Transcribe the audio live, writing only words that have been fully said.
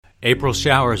April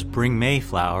showers bring May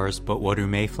flowers, but what do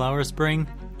May flowers bring?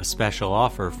 A special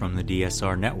offer from the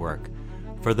DSR network.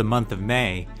 For the month of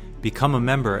May, become a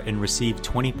member and receive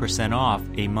 20% off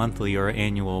a monthly or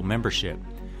annual membership.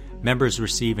 Members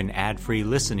receive an ad-free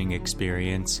listening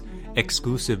experience,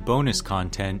 exclusive bonus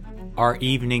content, our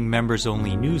evening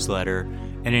members-only newsletter,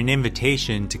 and an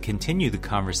invitation to continue the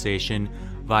conversation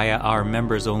via our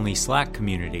members-only Slack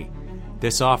community.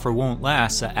 This offer won't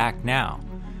last, so act now.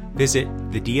 Visit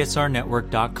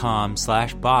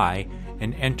thedsrnetwork.com/buy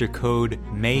and enter code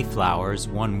MAYFLOWERS,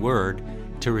 one word,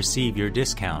 to receive your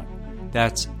discount.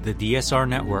 That's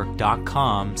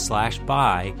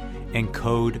thedsrnetwork.com/buy and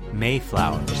code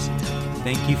MAYFLOWERS.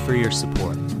 Thank you for your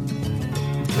support.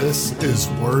 This is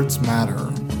Words Matter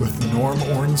with Norm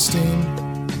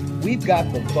Ornstein. We've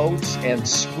got the votes and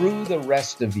screw the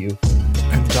rest of you.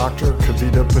 And Dr.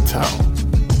 Kavita Patel.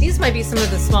 These might be some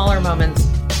of the smaller moments,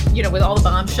 with all the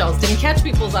bombshells. Didn't catch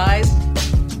people's eyes.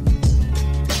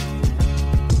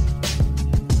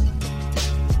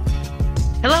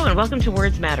 Hello and welcome to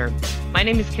Words Matter. My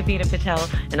name is Kavita Patel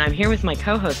and I'm here with my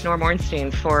co-host Norm Ornstein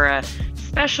for a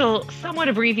special, somewhat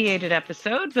abbreviated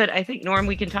episode, but I think, Norm,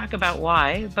 we can talk about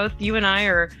why. Both you and I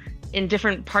are in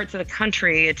different parts of the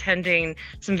country attending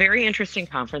some very interesting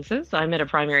conferences. I'm at a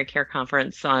primary care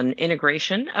conference on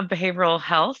integration of behavioral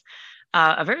health.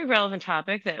 A very relevant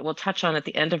topic that we'll touch on at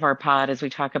the end of our pod as we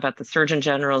talk about the Surgeon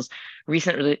General's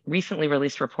recently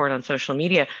released report on social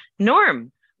media.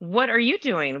 Norm, what are you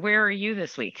doing? Where are you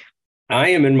this week? I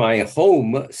am in my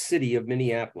home city of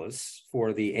Minneapolis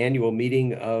for the annual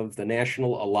meeting of the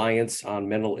National Alliance on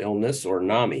Mental Illness, or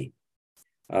NAMI.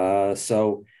 This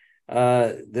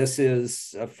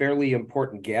is a fairly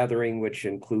important gathering, which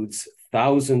includes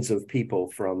thousands of people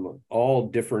from all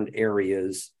different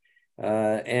areas.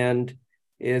 And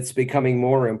it's becoming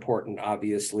more important,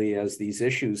 obviously, as these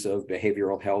issues of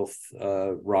behavioral health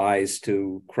rise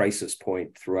to crisis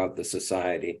point throughout the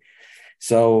society.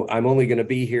 So I'm only going to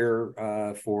be here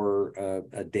for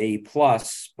a day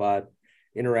plus, but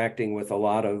interacting with a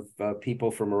lot of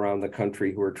people from around the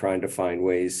country who are trying to find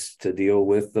ways to deal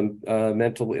with the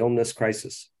mental illness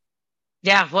crisis.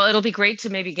 Yeah, well, it'll be great to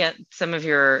maybe get some of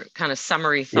your kind of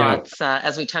summary thoughts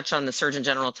as we touch on the Surgeon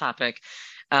General topic.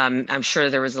 I'm sure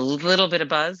there was a little bit of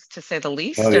buzz, to say the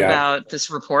least, about this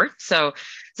report.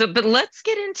 But let's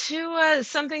get into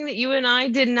something that you and I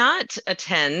did not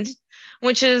attend,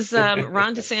 which is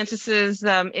Ron DeSantis's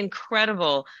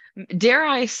incredible, dare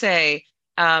I say,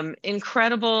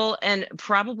 incredible and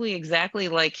probably exactly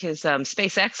like his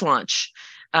SpaceX launch,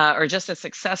 or just as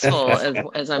successful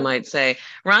as I might say.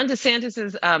 Ron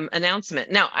DeSantis's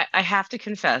announcement. Now, I have to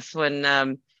confess,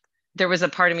 when there was a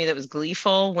part of me that was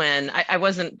gleeful when I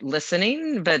wasn't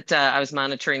listening, but I was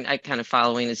monitoring, kind of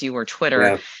following as you were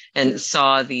Twitter, and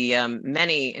saw the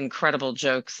many incredible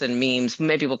jokes and memes.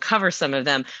 Maybe we'll cover some of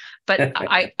them, but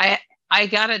I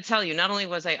gotta tell you, not only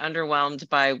was I underwhelmed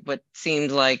by what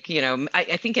seemed like,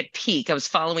 I think at peak, I was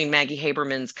following Maggie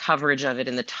Haberman's coverage of it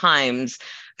in the Times,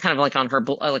 kind of like on her,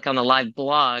 like on the live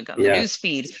blog on the news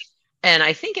feed. And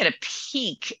I think at a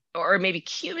peak, or maybe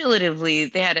cumulatively,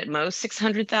 they had at most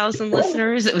 600,000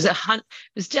 listeners. It was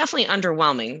definitely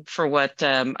underwhelming for what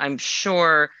I'm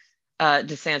sure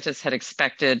DeSantis had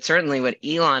expected, certainly what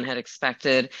Elon had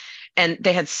expected. And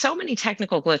they had so many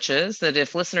technical glitches that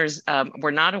if listeners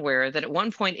were not aware, that at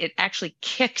one point it actually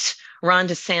kicked Ron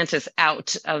DeSantis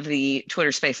out of the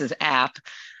Twitter Spaces app,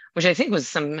 which I think was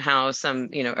somehow some,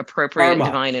 appropriate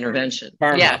divine intervention.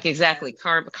 Karma. Yeah, exactly.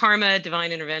 Karma,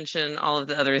 divine intervention, all of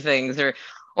the other things.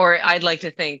 Or I'd like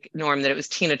to think, Norm, that it was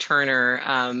Tina Turner,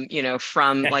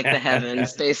 from like the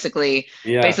heavens, basically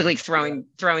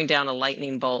throwing down a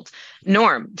lightning bolt.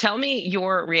 Norm, tell me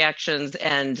your reactions,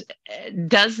 and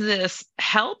does this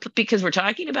help because we're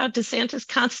talking about DeSantis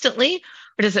constantly,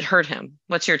 or does it hurt him?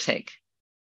 What's your take?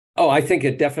 Oh, I think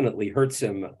it definitely hurts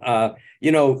him.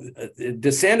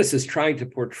 DeSantis is trying to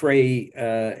portray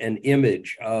an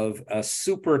image of a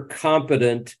super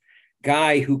competent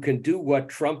guy who can do what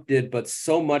Trump did, but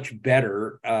so much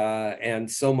better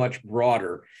and so much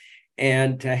broader.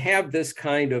 And to have this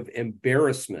kind of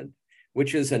embarrassment,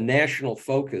 which is a national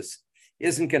focus,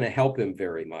 isn't going to help him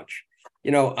very much.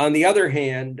 On the other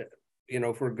hand,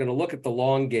 if we're going to look at the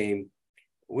long game,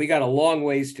 we got a long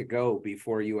ways to go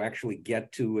before you actually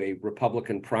get to a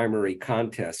Republican primary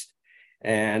contest,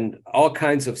 and all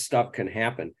kinds of stuff can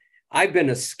happen. I've been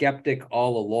a skeptic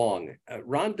all along.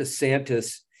 Ron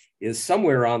DeSantis is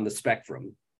somewhere on the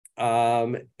spectrum,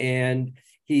 and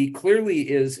he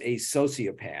clearly is a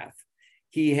sociopath.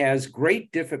 He has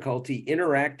great difficulty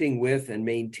interacting with and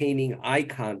maintaining eye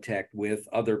contact with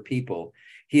other people.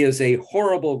 he is a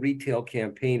horrible retail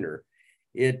campaigner.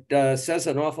 It says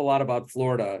an awful lot about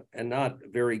Florida, and not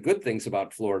very good things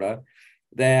about Florida,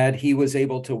 that he was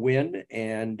able to win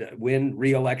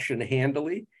re-election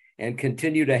handily and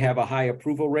continue to have a high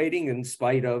approval rating in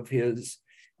spite of his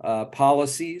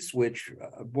policies, which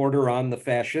border on the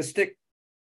fascistic.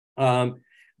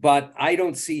 But I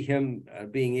don't see him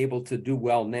being able to do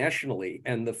well nationally.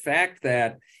 And the fact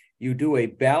that you do a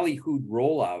ballyhooed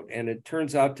rollout and it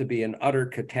turns out to be an utter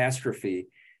catastrophe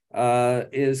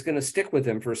is going to stick with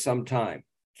him for some time.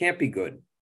 Can't be good.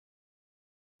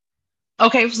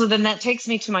 Okay, so then that takes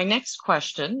me to my next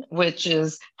question, which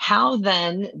is how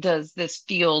then does this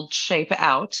field shape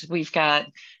out? We've got,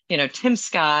 Tim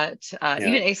Scott,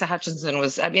 even Asa Hutchinson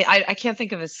was, I can't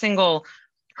think of a single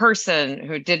person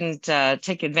who didn't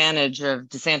take advantage of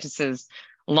DeSantis's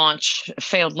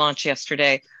failed launch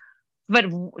yesterday. But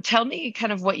tell me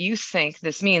kind of what you think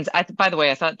this means. By the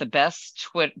way, I thought the best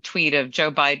tweet of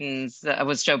Joe Biden's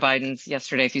was Joe Biden's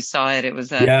yesterday. If you saw it, it was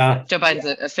Joe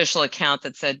Biden's official account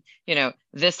that said,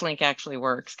 this link actually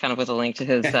works, kind of with a link to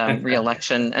his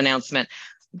reelection announcement.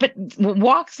 But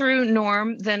walk through,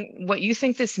 Norm, then what you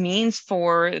think this means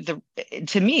to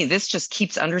me, this just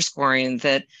keeps underscoring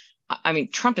that,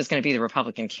 Trump is going to be the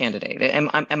Republican candidate.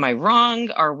 Am I wrong?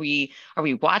 Are we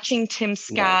watching Tim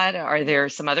Scott? No. Are there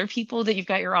some other people that you've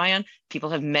got your eye on? People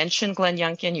have mentioned Glenn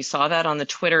Youngkin. You saw that on the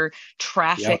Twitter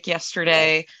traffic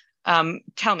yesterday.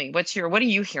 Tell me, what are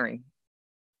you hearing?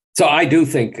 So I do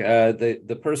think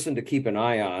the person to keep an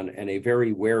eye on, and a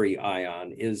very wary eye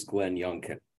on, is Glenn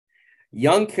Youngkin.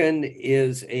 Youngkin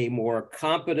is a more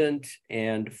competent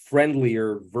and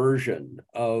friendlier version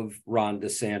of Ron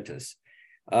DeSantis.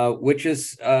 Which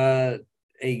is a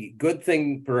good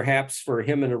thing, perhaps, for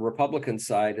him and a Republican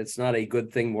side. It's not a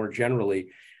good thing more generally.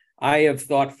 I have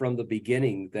thought from the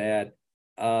beginning that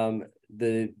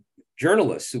the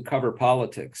journalists who cover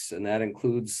politics, and that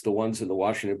includes the ones in the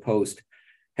Washington Post,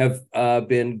 have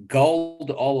been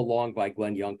gulled all along by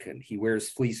Glenn Youngkin. He wears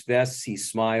fleece vests, he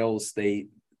smiles. They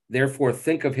therefore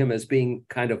think of him as being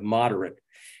kind of moderate.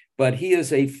 But he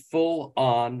is a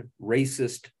full-on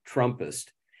racist Trumpist.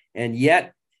 And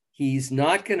yet, he's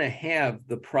not going to have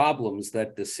the problems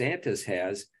that DeSantis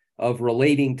has of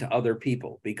relating to other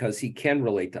people, because he can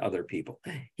relate to other people.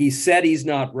 He said he's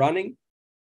not running.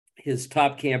 His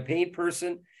top campaign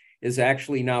person is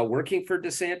actually now working for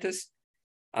DeSantis.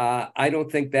 I don't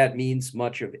think that means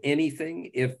much of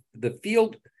anything. If the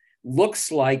field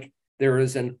looks like there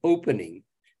is an opening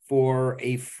for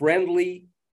a friendly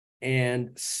and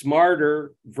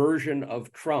smarter version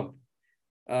of Trump,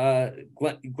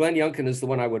 Glenn Youngkin is the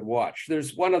one I would watch.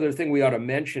 There's one other thing we ought to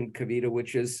mention, Kavita,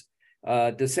 which is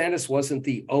DeSantis wasn't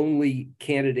the only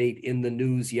candidate in the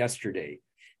news yesterday.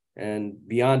 And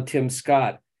beyond Tim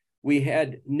Scott, we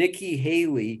had Nikki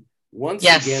Haley once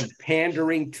again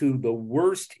pandering to the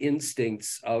worst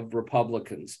instincts of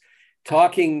Republicans,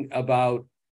 talking about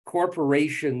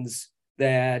corporations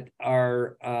that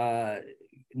are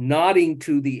nodding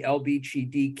to the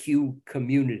LGBTQ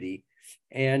community,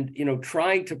 and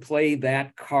trying to play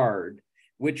that card,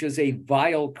 which is a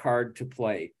vile card to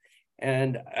play.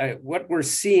 And what we're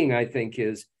seeing, I think,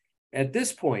 is at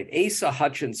this point, Asa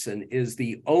Hutchinson is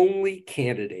the only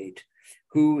candidate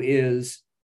who is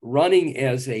running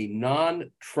as a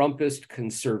non-Trumpist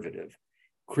conservative.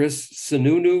 Chris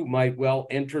Sununu might well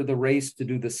enter the race to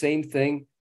do the same thing.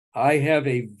 I have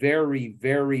a very,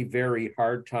 very, very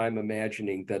hard time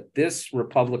imagining that this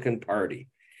Republican Party,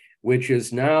 which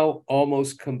is now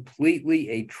almost completely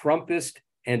a Trumpist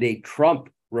and a Trump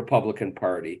Republican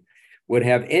Party, would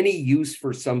have any use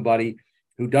for somebody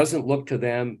who doesn't look to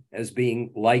them as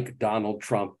being like Donald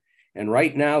Trump. And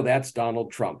right now, that's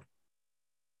Donald Trump.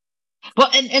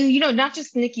 Well, and not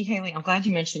just Nikki Haley. I'm glad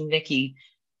you mentioned Nikki.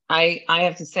 I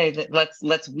have to say that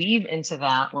let's weave into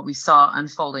that what we saw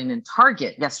unfolding in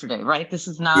Target yesterday, right? This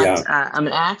is not an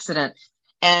accident.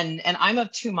 And I'm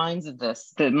of two minds of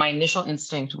this. My initial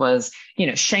instinct was,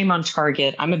 shame on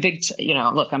Target. I'm a big,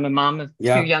 look, I'm a mom of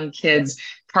two young kids.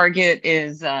 Target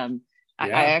is, I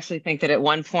actually think that at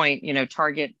one point,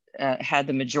 Target had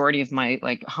the majority of my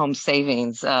home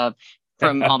savings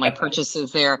from all my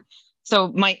purchases there. So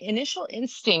my initial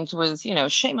instinct was,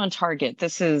 shame on Target.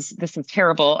 This is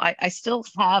terrible. I still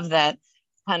have that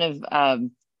kind of,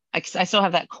 I still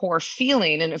have that core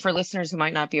feeling. And for listeners who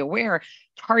might not be aware,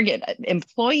 Target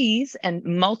employees and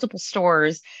multiple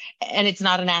stores, and it's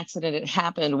not an accident. It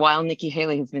happened while Nikki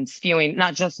Haley has been spewing,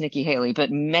 not just Nikki Haley,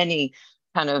 but many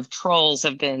kind of trolls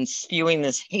have been spewing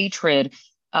this hatred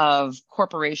of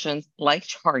corporations like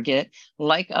Target,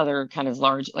 like other kind of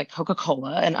large, like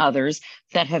Coca-Cola and others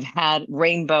that have had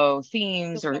rainbow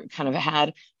themes or kind of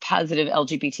had positive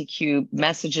LGBTQ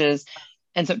messages.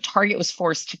 And so Target was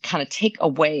forced to kind of take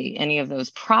away any of those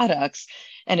products,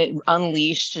 and it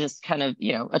unleashed just kind of,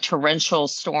 a torrential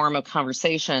storm of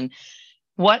conversation.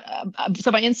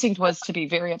 So my instinct was to be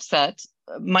very upset.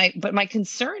 But my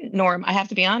concern, Norm, I have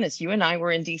to be honest, you and I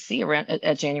were in DC around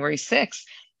at January 6th.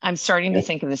 I'm starting to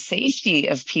think of the safety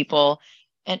of people.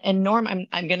 And Norm,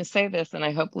 I'm going to say this, and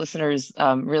I hope listeners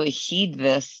really heed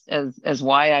this as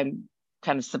why I'm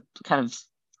kind of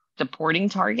supporting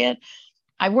Target.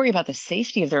 I worry about the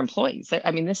safety of their employees.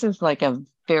 I mean, this is like a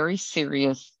very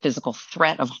serious physical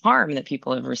threat of harm that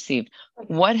people have received.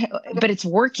 But it's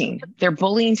working. Their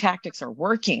bullying tactics are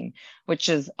working, which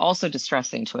is also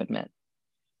distressing to admit.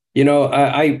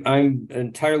 I'm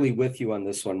entirely with you on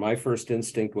this one. My first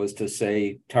instinct was to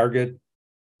say, Target,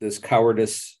 this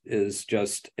cowardice is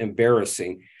just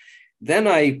embarrassing. Then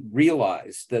I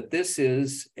realized that this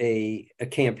is a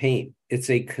campaign. It's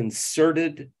a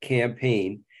concerted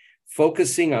campaign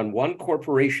focusing on one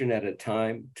corporation at a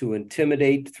time to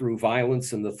intimidate through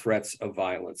violence and the threats of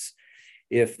violence.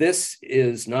 If this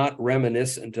is not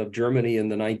reminiscent of Germany in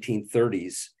the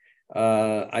 1930s,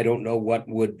 I don't know what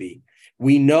would be.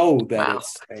 We know that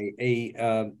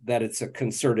it's a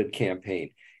concerted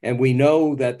campaign, and we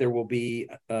know that there will be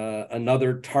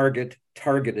another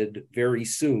targeted very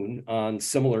soon on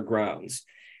similar grounds.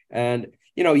 And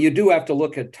you do have to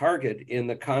look at Target in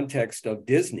the context of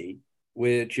Disney,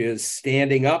 which is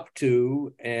standing up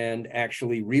to and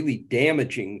actually really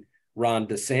damaging Ron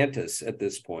DeSantis at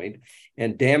this point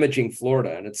and damaging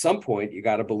Florida. And at some point, you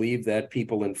got to believe that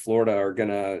people in Florida are going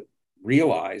to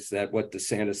realize that what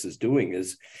DeSantis is doing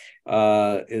is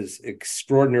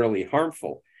extraordinarily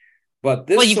harmful. But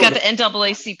this you've got the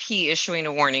NAACP issuing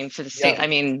a warning for the state. Yeah. I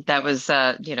mean, that was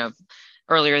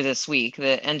earlier this week.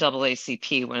 The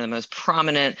NAACP, one of the most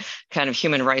prominent kind of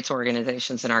human rights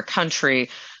organizations in our country,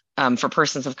 for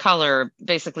persons of color,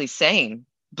 basically saying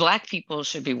Black people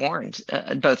should be warned,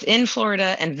 both in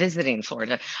Florida and visiting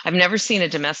Florida. I've never seen a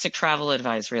domestic travel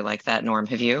advisory like that, Norm.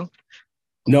 Have you?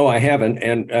 No, I haven't.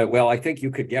 And I think you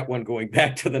could get one going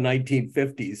back to the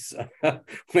 1950s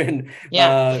when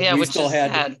we still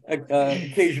had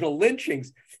occasional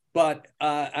lynchings. But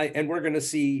we're going to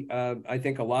see, I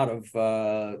think, a lot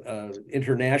of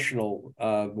international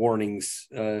warnings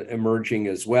emerging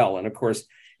as well. And of course,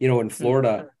 in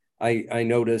Florida, I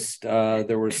noticed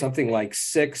there were something like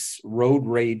 6 road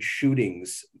rage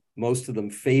shootings, most of them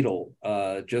fatal,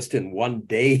 just in one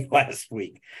day last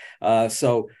week.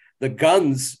 So the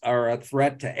guns are a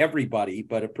threat to everybody,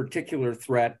 but a particular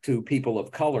threat to people of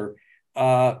color.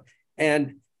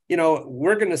 And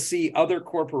we're going to see other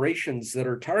corporations that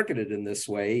are targeted in this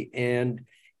way. And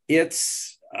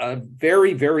it's a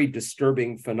very, very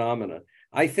disturbing phenomena.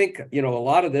 I think, a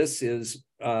lot of this is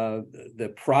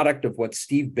the product of what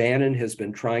Steve Bannon has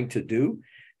been trying to do.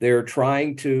 They're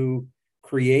trying to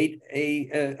create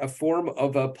a form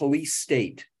of a police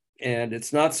state. And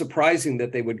it's not surprising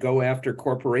that they would go after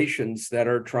corporations that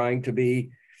are trying to be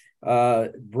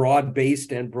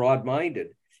broad-based and broad-minded.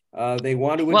 They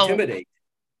want to intimidate.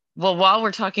 Well, while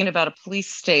we're talking about a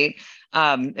police state,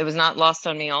 it was not lost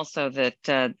on me also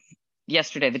that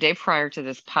yesterday, the day prior to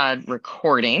this pod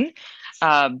recording,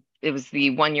 it was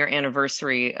the 1-year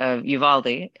anniversary of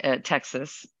Uvalde,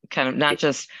 Texas. Kind of not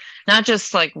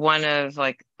just like one of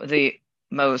like the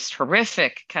most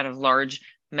horrific kind of large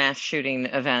mass shooting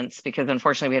events, because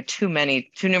unfortunately we have too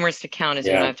numerous to count, as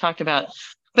you and I've talked about.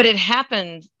 But it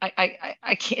happened.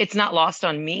 I can't, it's not lost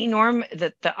on me, Norm,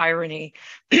 that the irony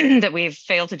that we've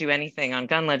failed to do anything on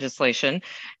gun legislation.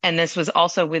 And this was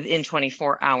also within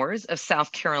 24 hours of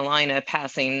South Carolina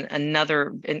passing an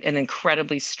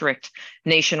incredibly strict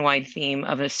nationwide theme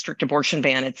of a strict abortion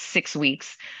ban at 6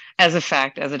 weeks. As a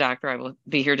fact, as a doctor, I will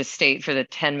be here to state for the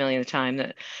 10 millionth time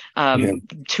that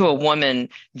to a woman,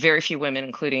 very few women,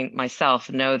 including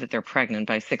myself, know that they're pregnant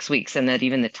by 6 weeks, and that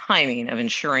even the timing of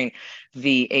ensuring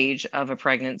the age of a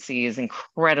pregnancy is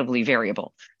incredibly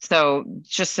variable. So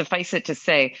just suffice it to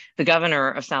say, the governor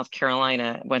of South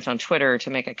Carolina went on Twitter to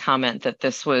make a comment that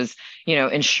this was,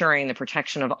 ensuring the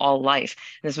protection of all life.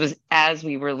 This was as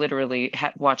we were literally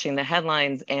watching the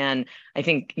headlines. And I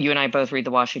think you and I both read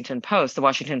the Washington Post. The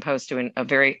Washington Post doing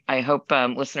I hope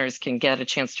listeners can get a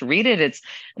chance to read it. It's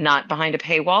not behind a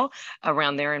paywall,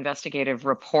 around their investigative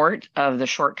report of the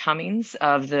shortcomings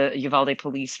of the Uvalde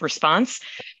police response.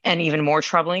 And even more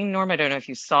troubling, Norm, I don't know if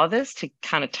you saw this, to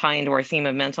kind of tie into our theme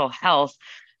of mental health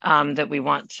that we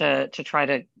want to try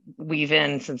to weave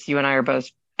in, since you and I are both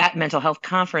at mental health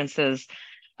conferences.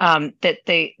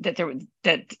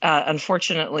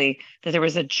 Unfortunately that there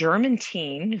was a German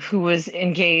teen who was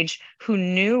engaged, who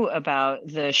knew about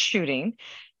the shooting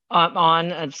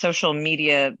on a social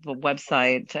media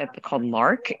website called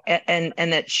Lark, and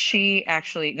that she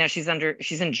actually, now she's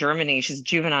in Germany, she's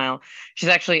juvenile, she's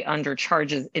actually under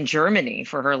charges in Germany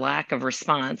for her lack of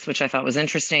response, which I thought was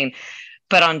interesting.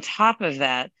 But on top of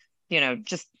that,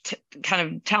 just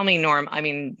kind of tell me, Norm, I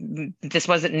mean, this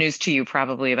wasn't news to you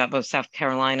probably about both South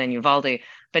Carolina and Uvalde,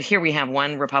 but here we have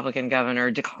one Republican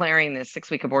governor declaring this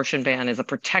 6-week abortion ban as a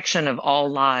protection of all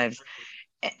lives.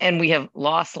 And we have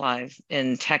lost lives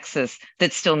in Texas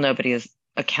that still nobody is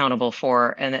accountable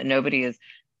for, and that nobody's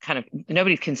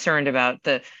concerned about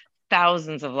the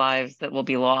thousands of lives that will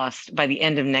be lost by the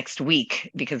end of next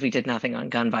week because we did nothing on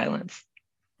gun violence.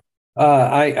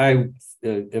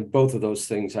 Both of those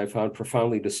things I found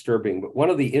profoundly disturbing. But one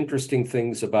of the interesting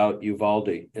things about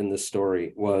Uvalde in the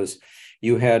story was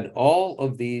you had all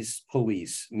of these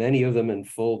police, many of them in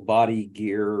full body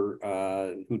gear,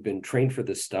 who'd been trained for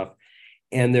this stuff.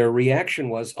 And their reaction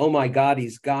was, oh my God,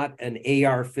 he's got an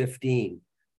AR-15.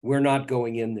 We're not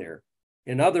going in there.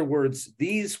 In other words,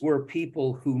 these were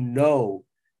people who know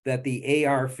that the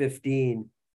AR-15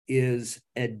 is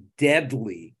a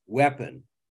deadly weapon.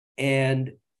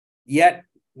 And yet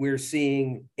we're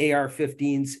seeing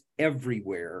AR-15s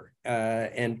everywhere.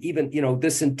 And even,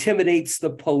 this intimidates the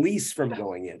police from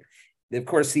going in. Of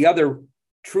course, the other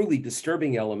truly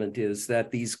disturbing element is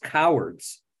that these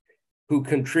cowards who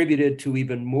contributed to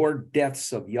even more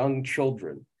deaths of young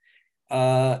children,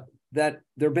 that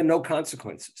there have been no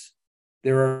consequences.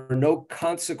 There are no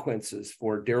consequences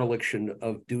for dereliction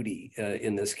of duty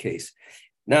in this case.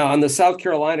 Now, on the South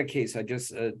Carolina case, I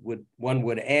just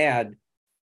would add,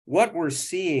 what we're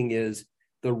seeing is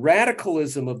the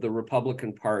radicalism of the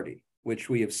Republican Party, which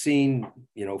we have seen,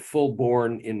 full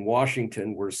born in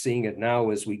Washington. We're seeing it now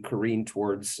as we careen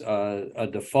towards a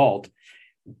default,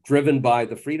 driven by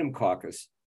the Freedom Caucus.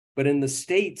 But in the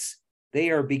states,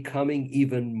 they are becoming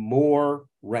even more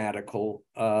radical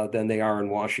than they are in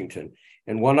Washington.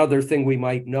 And one other thing we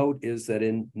might note is that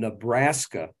in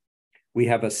Nebraska, we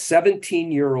have a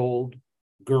 17-year-old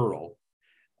girl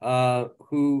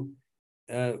who,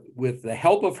 with the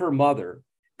help of her mother,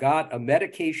 got a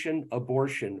medication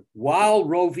abortion while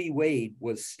Roe v. Wade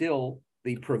was still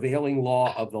the prevailing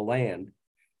law of the land.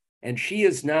 And she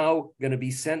is now going to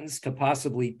be sentenced to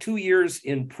possibly 2 years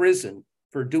in prison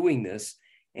for doing this,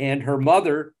 and her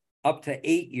mother up to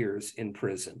 8 years in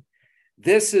prison.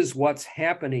 This is what's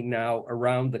happening now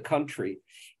around the country.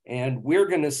 And we're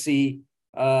going to see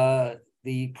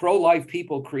the pro-life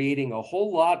people creating a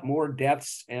whole lot more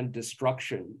deaths and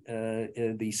destruction,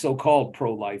 the so-called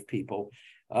pro-life people,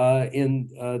 in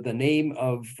the name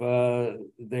of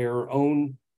their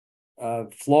own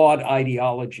flawed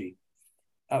ideology.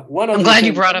 I'm glad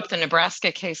you brought up the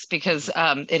Nebraska case, because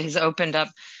it has opened up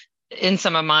in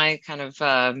some of my kind of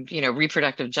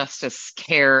reproductive justice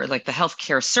care, like the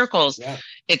healthcare circles. Yeah.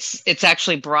 It's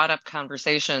actually brought up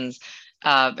conversations,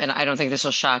 and I don't think this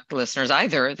will shock listeners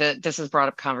either, that this has brought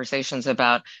up conversations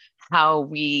about how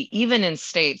we, even in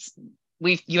states,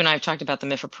 you and I have talked about the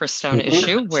mifepristone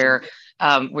issue, where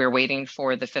we're waiting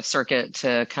for the Fifth Circuit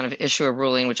to kind of issue a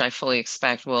ruling, which I fully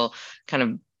expect will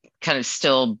kind of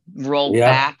still roll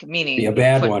back, meaning be a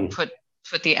bad one. Put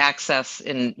the access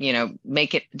in,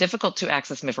 make it difficult to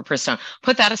access mifepristone.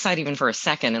 Put that aside even for a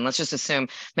second, and let's just assume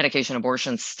medication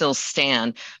abortions still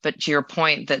stand. But to your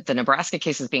point that the Nebraska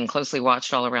case is being closely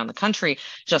watched all around the country,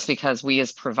 just because we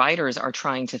as providers are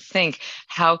trying to think,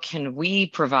 how can we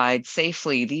provide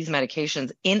safely these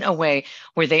medications in a way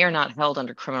where they are not held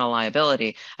under criminal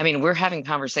liability? I mean, we're having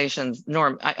conversations,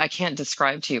 Norm, I can't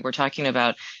describe to you. We're talking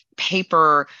about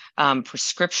paper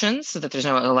prescriptions so that there's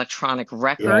no electronic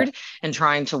record, and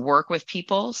trying to work with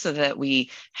people so that we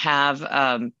have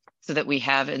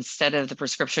instead of the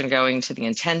prescription going to the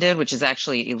intended, which is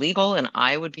actually illegal, and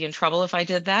I would be in trouble if I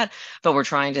did that, but we're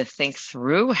trying to think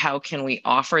through how can we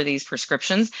offer these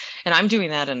prescriptions. And I'm doing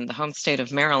that in the home state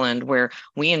of Maryland, where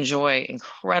we enjoy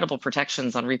incredible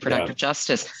protections on reproductive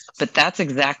justice. But that's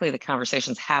exactly the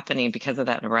conversations happening because of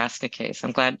that Nebraska case.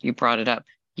 I'm glad you brought it up.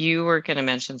 You were going to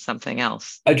mention something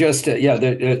else. I just,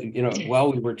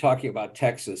 while we were talking about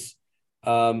Texas,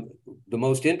 the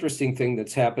most interesting thing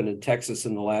that's happened in Texas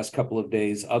in the last couple of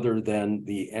days, other than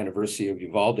the anniversary of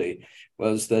Uvalde,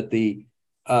 was that the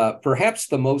perhaps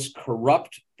the most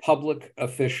corrupt public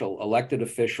official, elected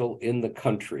official in the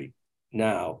country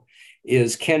now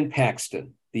is Ken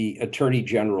Paxton, the Attorney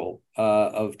General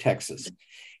of Texas.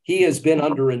 He has been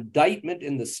under indictment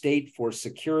in the state for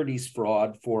securities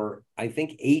fraud for, I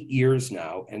think, 8 years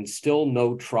now, and still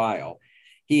no trial.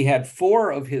 he had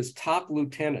 4 of his top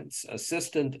lieutenants,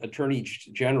 assistant attorney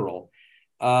general,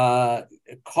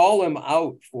 call him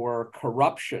out for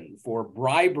corruption, for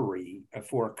bribery,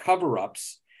 for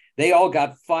cover-ups. They all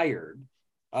got fired.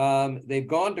 They've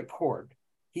gone to court.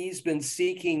 He's been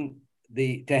seeking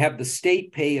to have the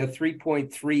state pay a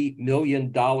 $3.3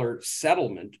 million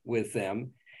settlement with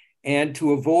them, and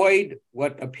to avoid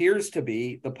what appears to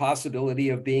be the possibility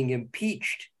of being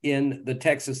impeached in the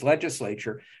Texas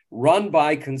legislature, run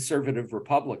by conservative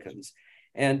Republicans.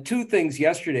 And 2 things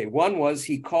yesterday. One was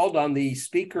he called on the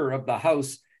Speaker of the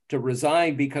House to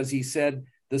resign because he said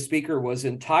the Speaker was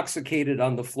intoxicated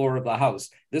on the floor of the House.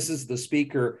 This is the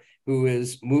Speaker who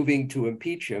is moving to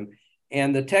impeach him.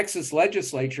 And the Texas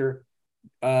legislature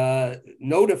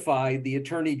notified the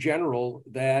Attorney General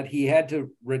that he had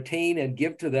to retain and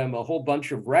give to them a whole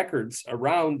bunch of records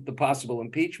around the possible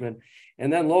impeachment.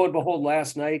 And then lo and behold,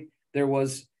 last night, there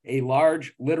was a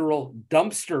large literal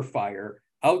dumpster fire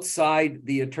outside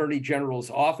the Attorney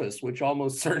General's office, which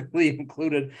almost certainly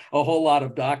included a whole lot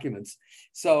of documents.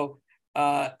 So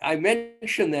I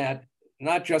mention that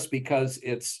not just because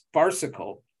it's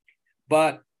farcical,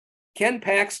 but Ken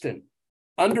Paxton,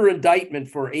 under indictment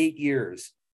for 8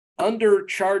 years, under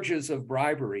charges of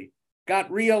bribery, got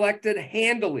reelected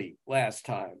handily last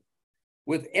time.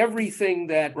 With everything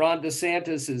that Ron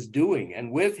DeSantis is doing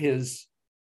and with his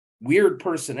weird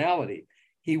personality,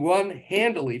 he won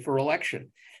handily for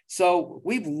election. So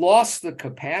we've lost the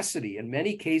capacity in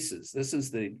many cases. This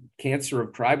is the cancer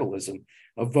of tribalism,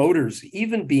 of voters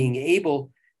even being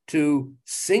able to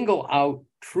single out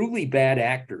truly bad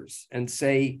actors and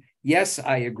say, yes,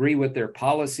 I agree with their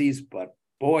policies, but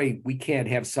boy, we can't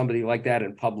have somebody like that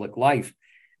in public life.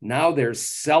 Now they're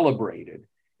celebrated.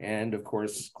 And of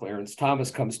course, Clarence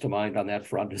Thomas comes to mind on that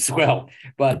front as well.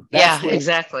 But that's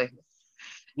exactly.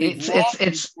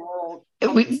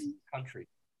 Country.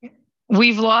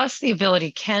 We've lost the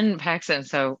ability, Ken Paxton.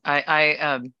 So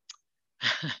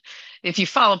if you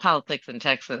follow politics in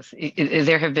Texas,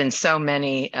 there have been so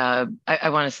many, I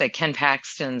want to say Ken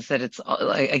Paxtons, that it's,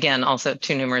 again, also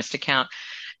too numerous to count.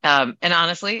 And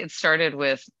honestly, it started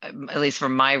with, at least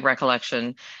from my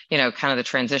recollection, kind of the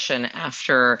transition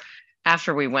after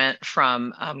we went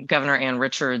from Governor Ann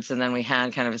Richards, and then we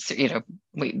had kind of,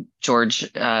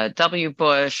 George W.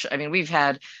 Bush. I mean, we've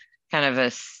had kind of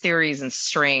a series and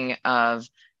string of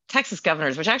Texas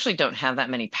governors, which actually don't have that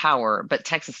many power, but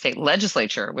Texas state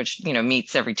legislature, which,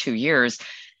 meets every 2 years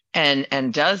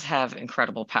and does have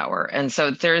incredible power. And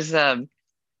so there's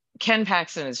Ken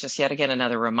Paxton is just yet again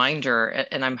another reminder,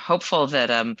 and I'm hopeful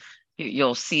that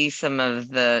you'll see some of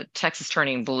the Texas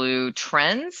turning blue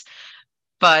trends,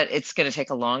 but it's going to take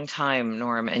a long time,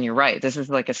 Norm. And you're right. This is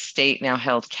like a state now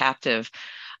held captive.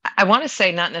 I want to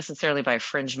say not necessarily by a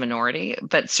fringe minority,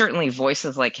 but certainly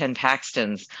voices like Ken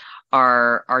Paxton's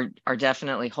are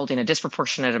definitely holding a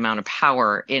disproportionate amount of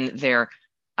power in their,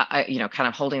 kind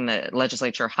of holding the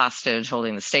legislature hostage,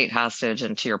 holding the state hostage.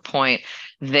 And to your point,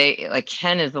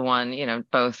 Ken is the one,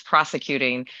 both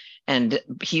prosecuting, and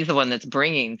he's the one that's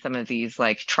bringing some of these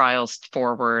trials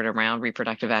forward around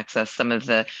reproductive access, some of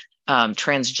the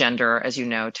transgender, as you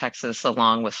know, Texas,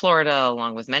 along with Florida,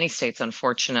 along with many states,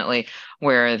 unfortunately,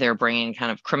 where they're bringing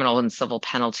kind of criminal and civil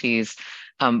penalties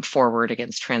forward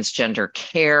against transgender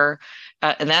care.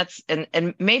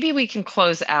 And maybe we can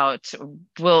close out.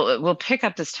 We'll pick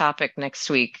up this topic next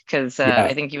week, because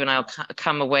I think you and I'll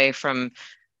come away from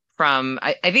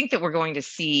I think that we're going to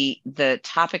see the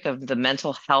topic of the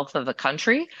mental health of the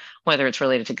country, whether it's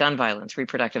related to gun violence,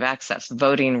 reproductive access,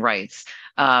 voting rights,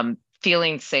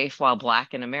 feeling safe while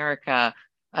Black in America,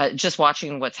 just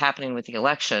watching what's happening with the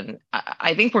election.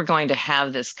 I think we're going to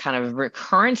have this kind of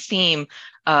recurrent theme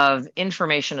of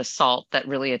information assault that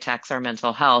really attacks our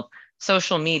mental health.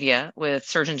 Social media, with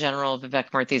Surgeon General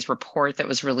Vivek Murthy's report that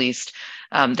was released,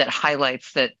 that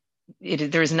highlights that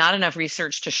there's not enough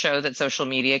research to show that social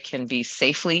media can be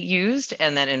safely used,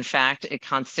 and that in fact it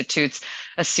constitutes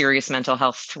a serious mental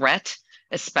health threat,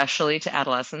 especially to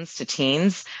adolescents, to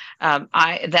teens.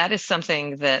 That is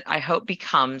something that I hope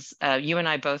becomes, you and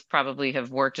I both probably have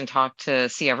worked and talked to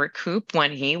C. Everett Koop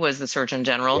when he was the Surgeon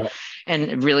General,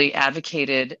 and really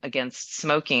advocated against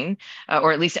smoking,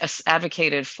 or at least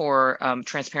advocated for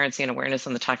transparency and awareness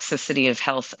on the toxicity of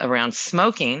health around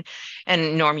smoking.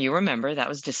 And Norm, you remember that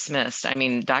was dismissed. I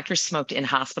mean, doctors smoked in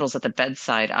hospitals at the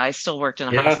bedside. I still worked in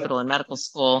a hospital in medical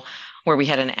school where we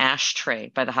had an ashtray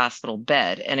by the hospital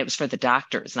bed, and it was for the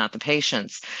doctors, not the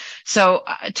patients. So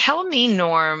tell me,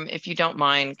 Norm, if you don't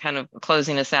mind kind of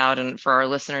closing us out. And for our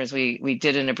listeners, we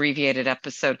did an abbreviated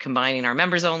episode combining our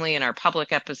members only and our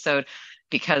public episode,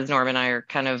 because Norm and I are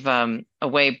kind of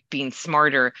away being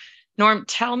smarter. Norm,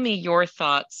 tell me your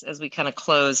thoughts as we kind of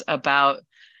close about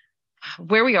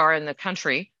where we are in the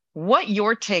country, what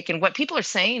your take and what people are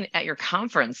saying at your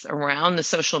conference around the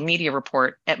social media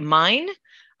report. At mine,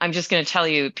 I'm just going to tell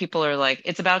you, people are like,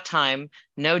 it's about time,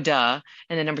 no duh.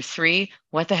 And then number three,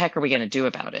 what the heck are we going to do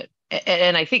about it?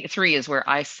 And I think three is where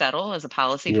I settle as a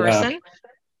policy person.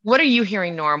 What are you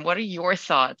hearing, Norm? What are your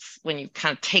thoughts when you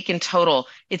kind of take in total?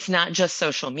 It's not just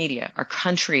social media. Our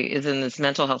country is in this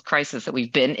mental health crisis that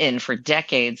we've been in for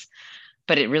decades,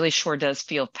 but it really sure does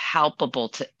feel palpable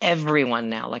to everyone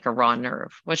now, like a raw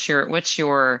nerve. What's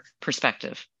your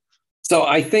perspective? So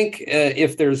I think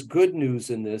if there's good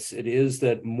news in this, it is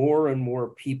that more and more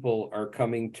people are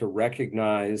coming to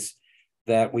recognize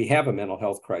that we have a mental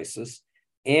health crisis.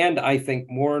 And I think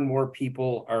more and more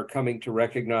people are coming to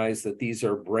recognize that these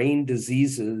are brain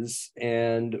diseases,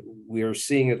 and we are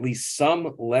seeing at least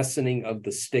some lessening of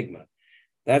the stigma.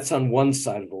 That's on one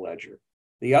side of the ledger.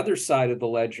 The other side of the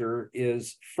ledger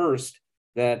is, first,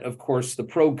 that, of course, the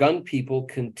pro-gun people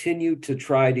continue to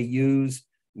try to use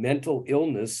mental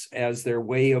illness as their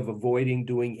way of avoiding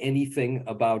doing anything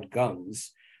about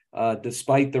guns,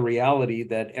 despite the reality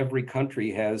that every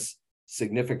country has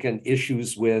significant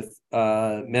issues with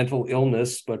mental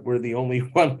illness, but we're the only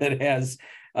one that has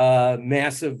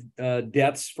massive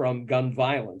deaths from gun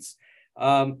violence.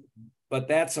 But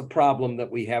that's a problem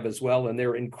that we have as well, and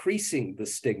they're increasing the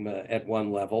stigma at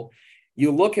one level.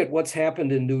 You look at what's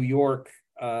happened in New York,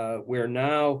 where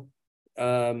now,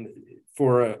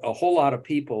 for a whole lot of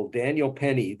people, Daniel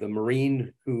Penny, the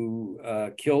Marine who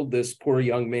killed this poor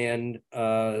young man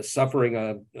suffering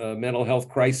a mental health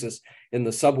crisis in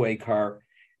the subway car,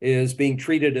 is being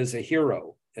treated as a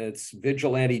hero. It's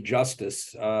vigilante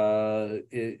justice.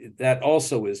 That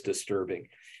also is disturbing.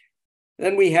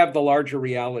 Then we have the larger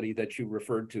reality that you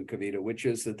referred to, Kavita, which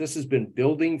is that this has been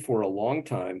building for a long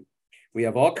time. We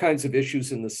have all kinds of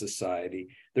issues in the society.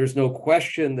 There's no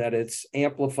question that it's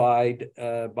amplified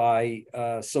by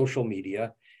social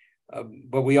media.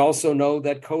 But we also know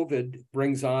that COVID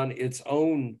brings on its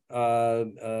own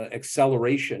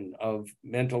acceleration of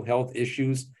mental health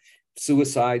issues,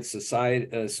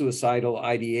 suicidal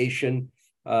ideation,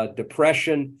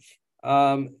 depression.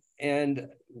 And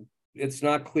it's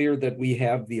not clear that we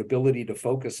have the ability to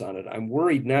focus on it. I'm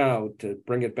worried now, to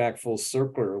bring it back full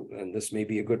circle, and this may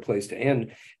be a good place to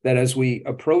end, that as we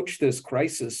approach this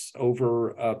crisis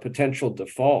over potential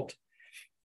default,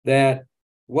 that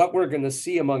what we're going to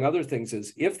see, among other things,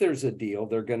 is if there's a deal,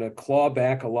 they're going to claw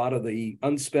back a lot of the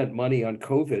unspent money on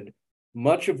COVID,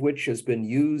 much of which has been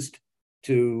used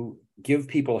to give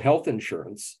people health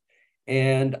insurance.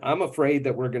 And I'm afraid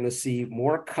that we're going to see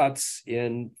more cuts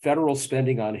in federal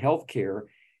spending on healthcare.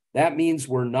 That means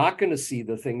we're not going to see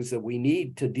the things that we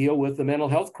need to deal with the mental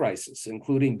health crisis,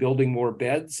 including building more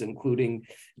beds, including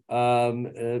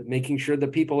making sure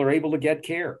that people are able to get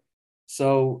care.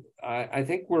 So I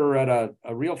think we're at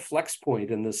a real flex point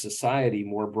in the society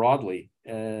more broadly.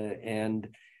 And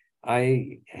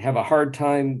I have a hard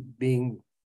time being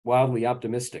wildly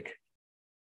optimistic.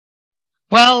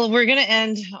 Well, we're going to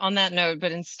end on that note,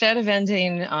 but instead of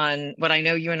ending on what I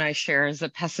know you and I share as a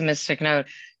pessimistic note,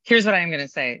 here's what I'm going to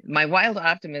say. My wild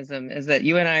optimism is that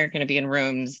you and I are going to be in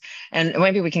rooms, and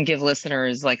maybe we can give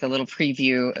listeners like a little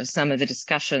preview of some of the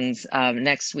discussions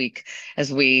next week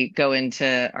as we go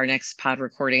into our next pod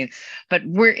recording. But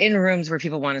we're in rooms where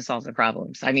people want to solve the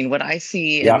problems. I mean, what I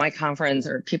see at my conference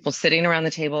are people sitting around the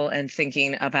table and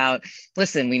thinking about,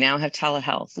 listen, we now have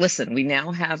telehealth. Listen, we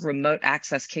now have remote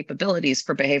access capabilities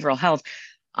for behavioral health.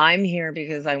 I'm here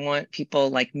because I want people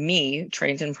like me,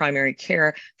 trained in primary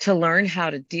care, to learn how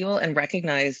to deal and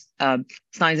recognize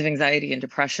signs of anxiety and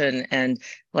depression, and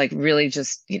like really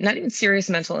just not even serious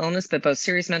mental illness, but both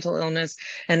serious mental illness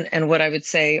and what I would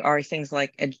say are things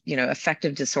like,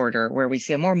 affective disorder, where we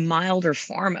see a more milder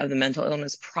form of the mental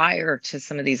illness prior to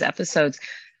some of these episodes.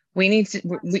 We need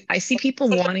to, I see people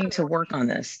wanting to work on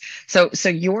this. So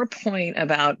your point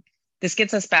about this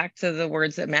gets us back to the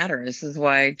words that matter. This is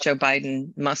why Joe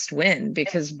Biden must win,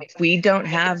 because we don't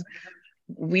have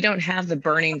the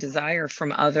burning desire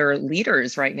from other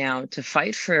leaders right now to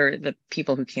fight for the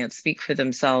people who can't speak for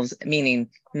themselves, meaning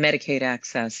Medicaid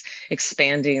access,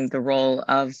 expanding the role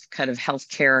of kind of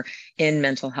healthcare in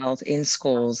mental health in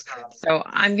schools. So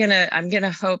I'm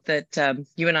gonna hope that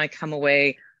you and I come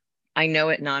away. I know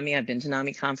at NAMI, I've been to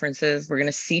NAMI conferences, we're going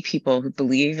to see people who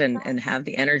believe and have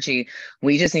the energy.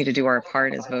 We just need to do our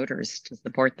part as voters to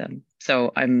support them.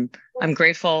 So I'm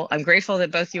grateful. I'm grateful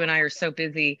that both you and I are so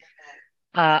busy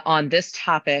on this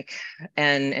topic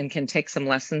and can take some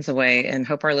lessons away, and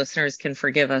hope our listeners can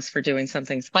forgive us for doing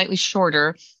something slightly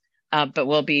shorter But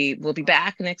we'll be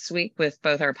back next week with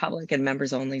both our public and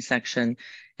members only section,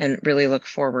 and really look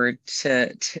forward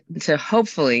to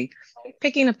hopefully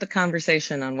picking up the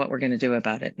conversation on what we're going to do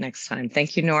about it next time.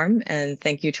 Thank you, Norm, and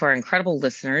thank you to our incredible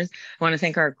listeners. I want to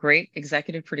thank our great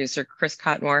executive producer, Chris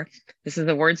Cotmore. This is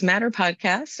the Words Matter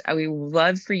podcast. We would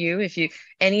love for you, if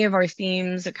any of our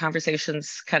themes or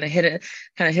conversations kind of hit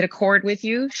a chord with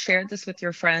you, share this with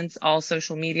your friends, all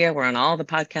social media. We're on all the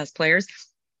podcast players.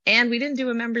 And we didn't do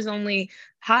a members only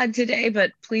pod today,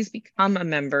 but please become a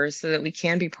member so that we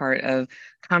can be part of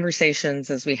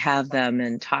conversations as we have them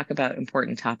and talk about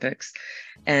important topics.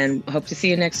 And hope to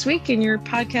see you next week in your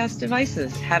podcast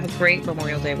devices. Have a great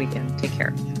Memorial Day weekend. Take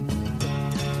care.